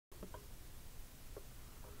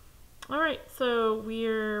All right, so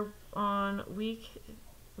we're on week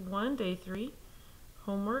 1, day 3,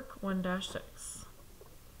 homework 1-6.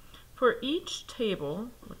 For each table,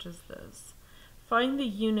 which is this, find the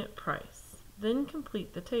unit price, then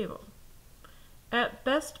complete the table. At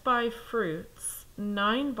Best Buy Fruits,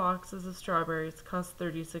 9 boxes of strawberries cost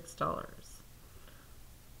 $36.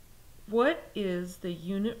 What is the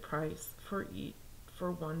unit price for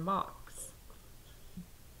one box?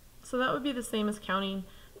 So that would be the same as counting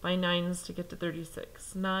by 9s to get to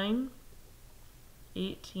 36. 9,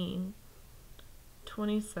 18,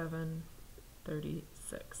 27,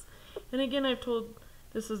 36. And again, I've told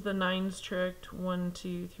this is the 9s trick. 1,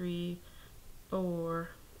 2, 3, 4,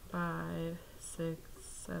 5, 6,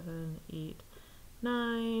 7, 8,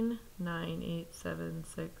 9, 9, 8, 7,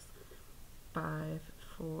 6, 5,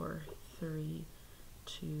 4, 3,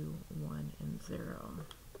 2, 1, and 0.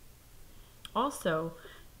 Also,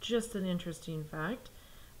 just an interesting fact,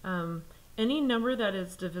 any number that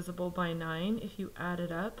is divisible by 9, if you add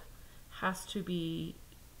it up, has to be,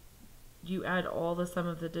 you add all the sum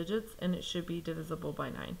of the digits, and it should be divisible by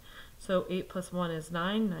 9. So 8 plus 1 is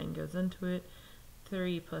 9, 9 goes into it.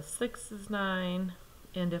 3 plus 6 is 9.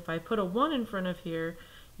 And if I put a 1 in front of here,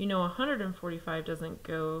 you know 145 doesn't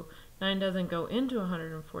go, 9 doesn't go into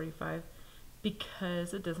 145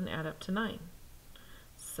 because it doesn't add up to 9.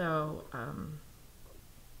 So,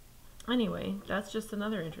 anyway, that's just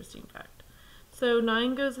another interesting fact. So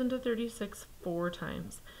 9 goes into 36 4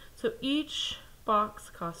 times. So each box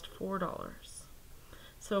cost $4.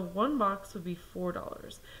 So one box would be $4.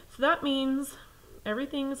 So that means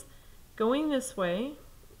everything's going this way,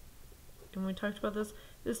 and we talked about this,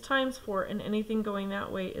 is times 4, and anything going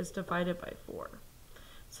that way is divided by 4.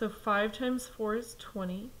 So 5 times 4 is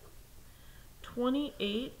 20.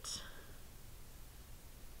 28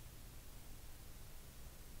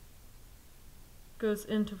 goes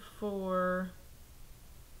into 4.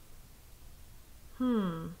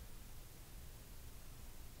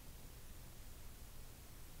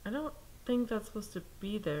 I don't think that's supposed to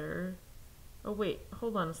be there. Oh wait,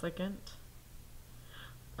 hold on a second.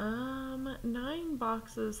 9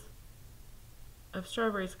 boxes of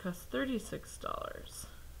strawberries cost $36.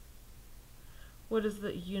 What is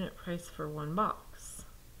the unit price for one box?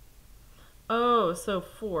 Oh, so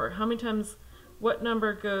 4. How many times, what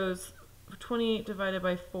number goes, 28 divided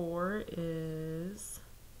by 4 is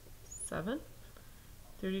 7.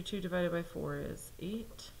 32 divided by 4 is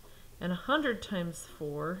 8. And 100 times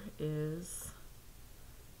 4 is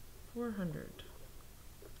 400.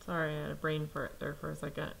 Sorry, I had a brain fart there for a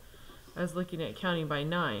second. I was looking at counting by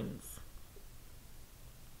 9s.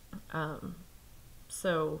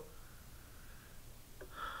 So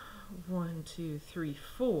 1, 2, 3,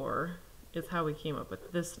 4 is how we came up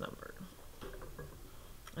with this number.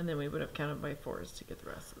 And then we would have counted by 4s to get the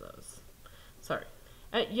rest of those. Sorry.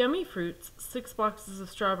 At Yummy Fruits, 6 boxes of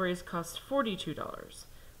strawberries cost $42.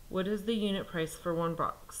 What is the unit price for one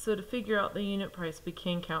box? So to figure out the unit price, we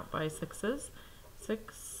can count by 6s.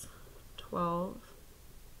 6, 12,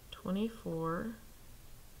 24.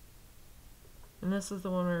 And this is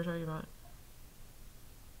the one we were talking about.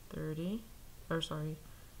 30. Or sorry.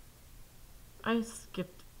 I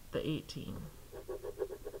skipped the 18.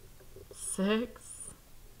 6,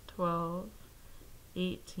 12,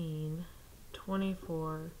 18,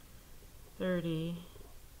 24, 30,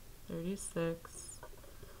 36,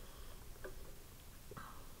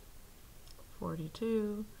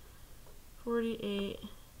 42, 48,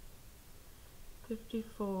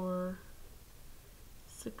 54,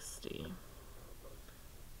 60.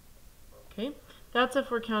 Okay, that's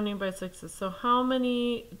if we're counting by 6s. So how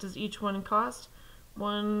many does each one cost?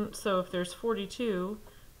 So if there's 42,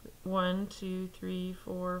 1, 2, 3,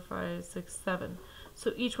 4, 5, 6, 7.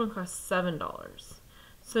 So each one costs $7.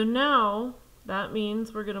 So now that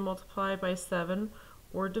means we're going to multiply by 7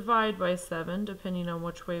 or divide by 7 depending on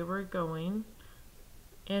which way we're going.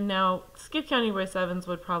 And now skip counting by 7s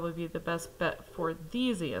would probably be the best bet for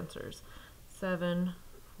these answers. 7,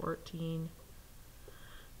 14,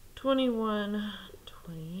 21,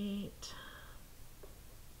 28,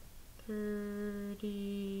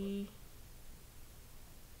 30.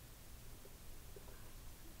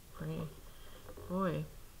 Boy,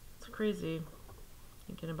 it's crazy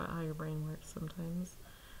thinking about how your brain works sometimes.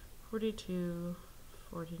 42,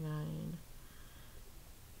 49,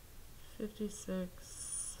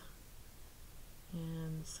 56,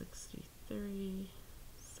 and 63,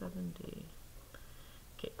 70.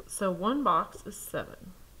 Okay, so one box is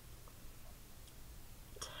 7.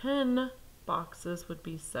 10 boxes would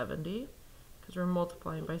be 70 because we're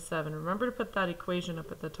multiplying by 7. Remember to put that equation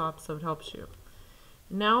up at the top so it helps you.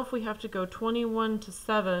 Now if we have to go 21 to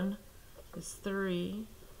 7, is 3.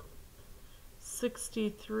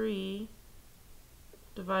 63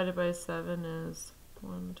 divided by 7 is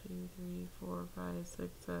 1, 2, 3, 4, 5,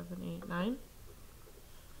 6, 7, 8, 9.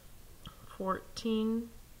 14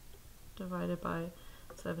 divided by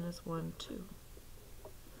 7 is 1, 2.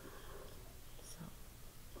 So,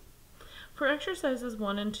 for exercises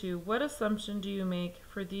 1 and 2, what assumption do you make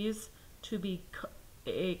for these to be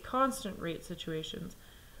a constant rate situations?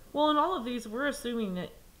 Well, in all of these, we're assuming that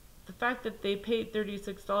the fact that they paid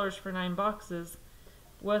 $36 for 9 boxes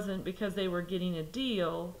wasn't because they were getting a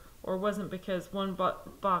deal, or wasn't because one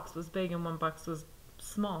box was big and one box was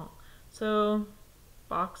small. So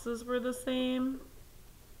boxes were the same.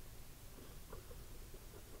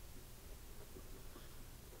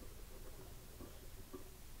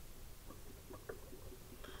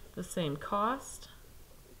 The same cost,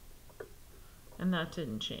 and that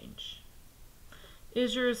didn't change.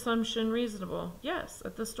 Is your assumption reasonable? Yes.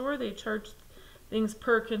 At the store, they charge things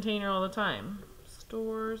per container all the time.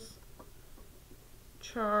 Stores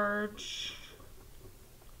charge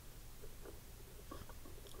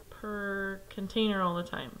per container all the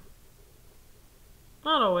time.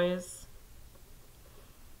 Not always.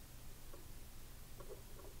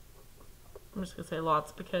 I'm just going to say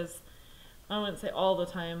lots because I wouldn't say all the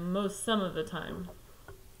time, some of the time.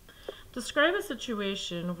 Describe a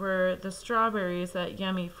situation where the strawberries at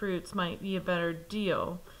Yummy Fruits might be a better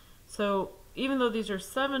deal. So even though these are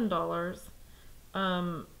 $7,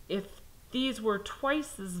 if these were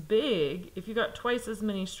twice as big, if you got twice as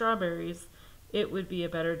many strawberries, it would be a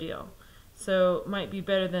better deal. So it might be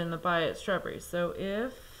better than the buy it strawberries. So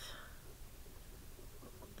if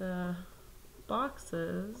the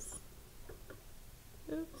boxes,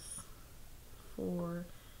 for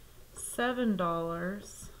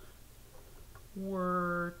 $7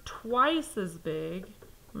 were twice as big,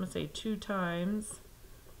 I'm going to say 2 times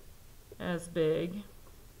as big,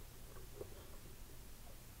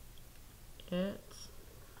 it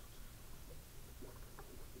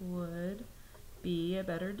would be a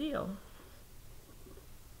better deal.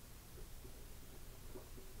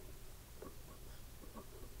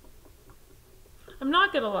 I'm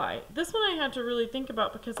not gonna lie, this one I had to really think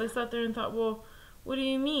about because I sat there and thought, well, what do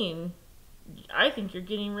you mean? I think you're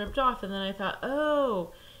getting ripped off. And then I thought,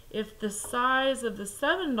 oh, if the size of the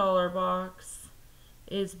 $7 box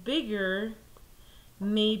is bigger,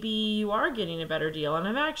 maybe you are getting a better deal. And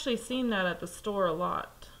I've actually seen that at the store a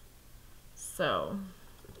lot. So,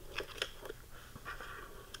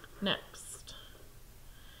 next.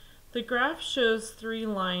 The graph shows 3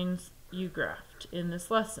 lines you graphed in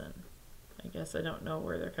this lesson. I guess I don't know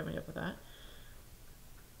where they're coming up with that.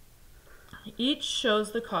 Each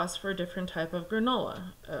shows the cost for a different type of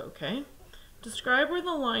granola. Okay. Describe where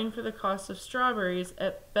the line for the cost of strawberries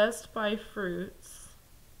at Best Buy Fruits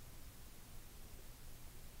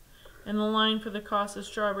and the line for the cost of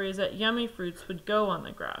strawberries at Yummy Fruits would go on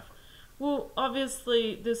the graph. Well,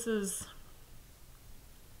 obviously this is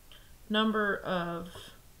number of,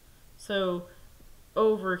 so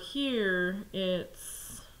over here it's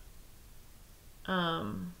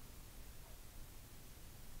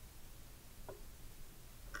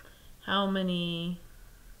how many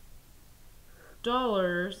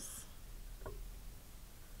dollars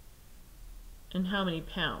and how many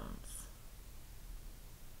pounds.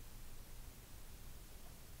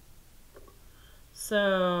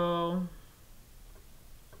 So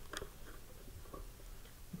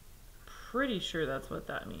pretty sure that's what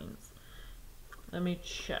that means. Let me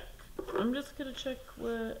check. I'm just gonna check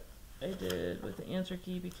what I did with the answer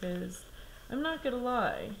key because I'm not gonna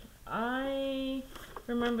lie, I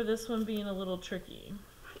remember this one being a little tricky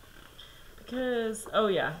because, oh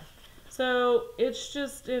yeah, so it's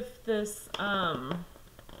just if this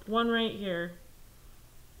one right here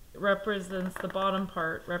represents, the bottom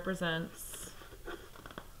part represents,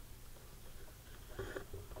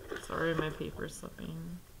 sorry my paper's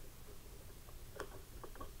slipping.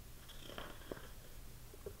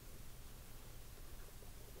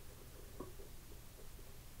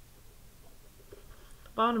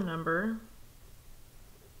 Bottom number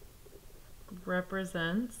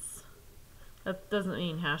represents, that doesn't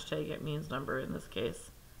mean hashtag, it means number in this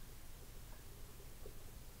case,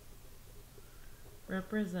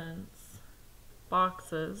 represents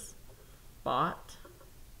boxes bought.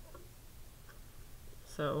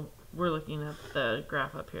 So we're looking at the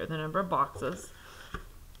graph up here, the number of boxes,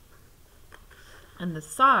 and the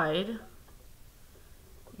side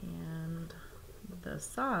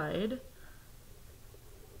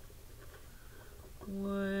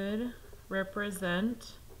would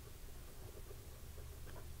represent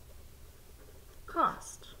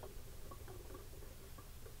cost.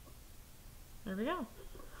 There we go.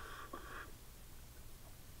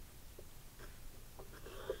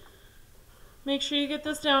 Make sure you get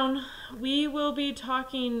this down. We will be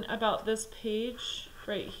talking about this page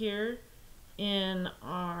right here in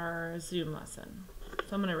our Zoom lesson.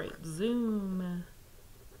 So I'm going to write Zoom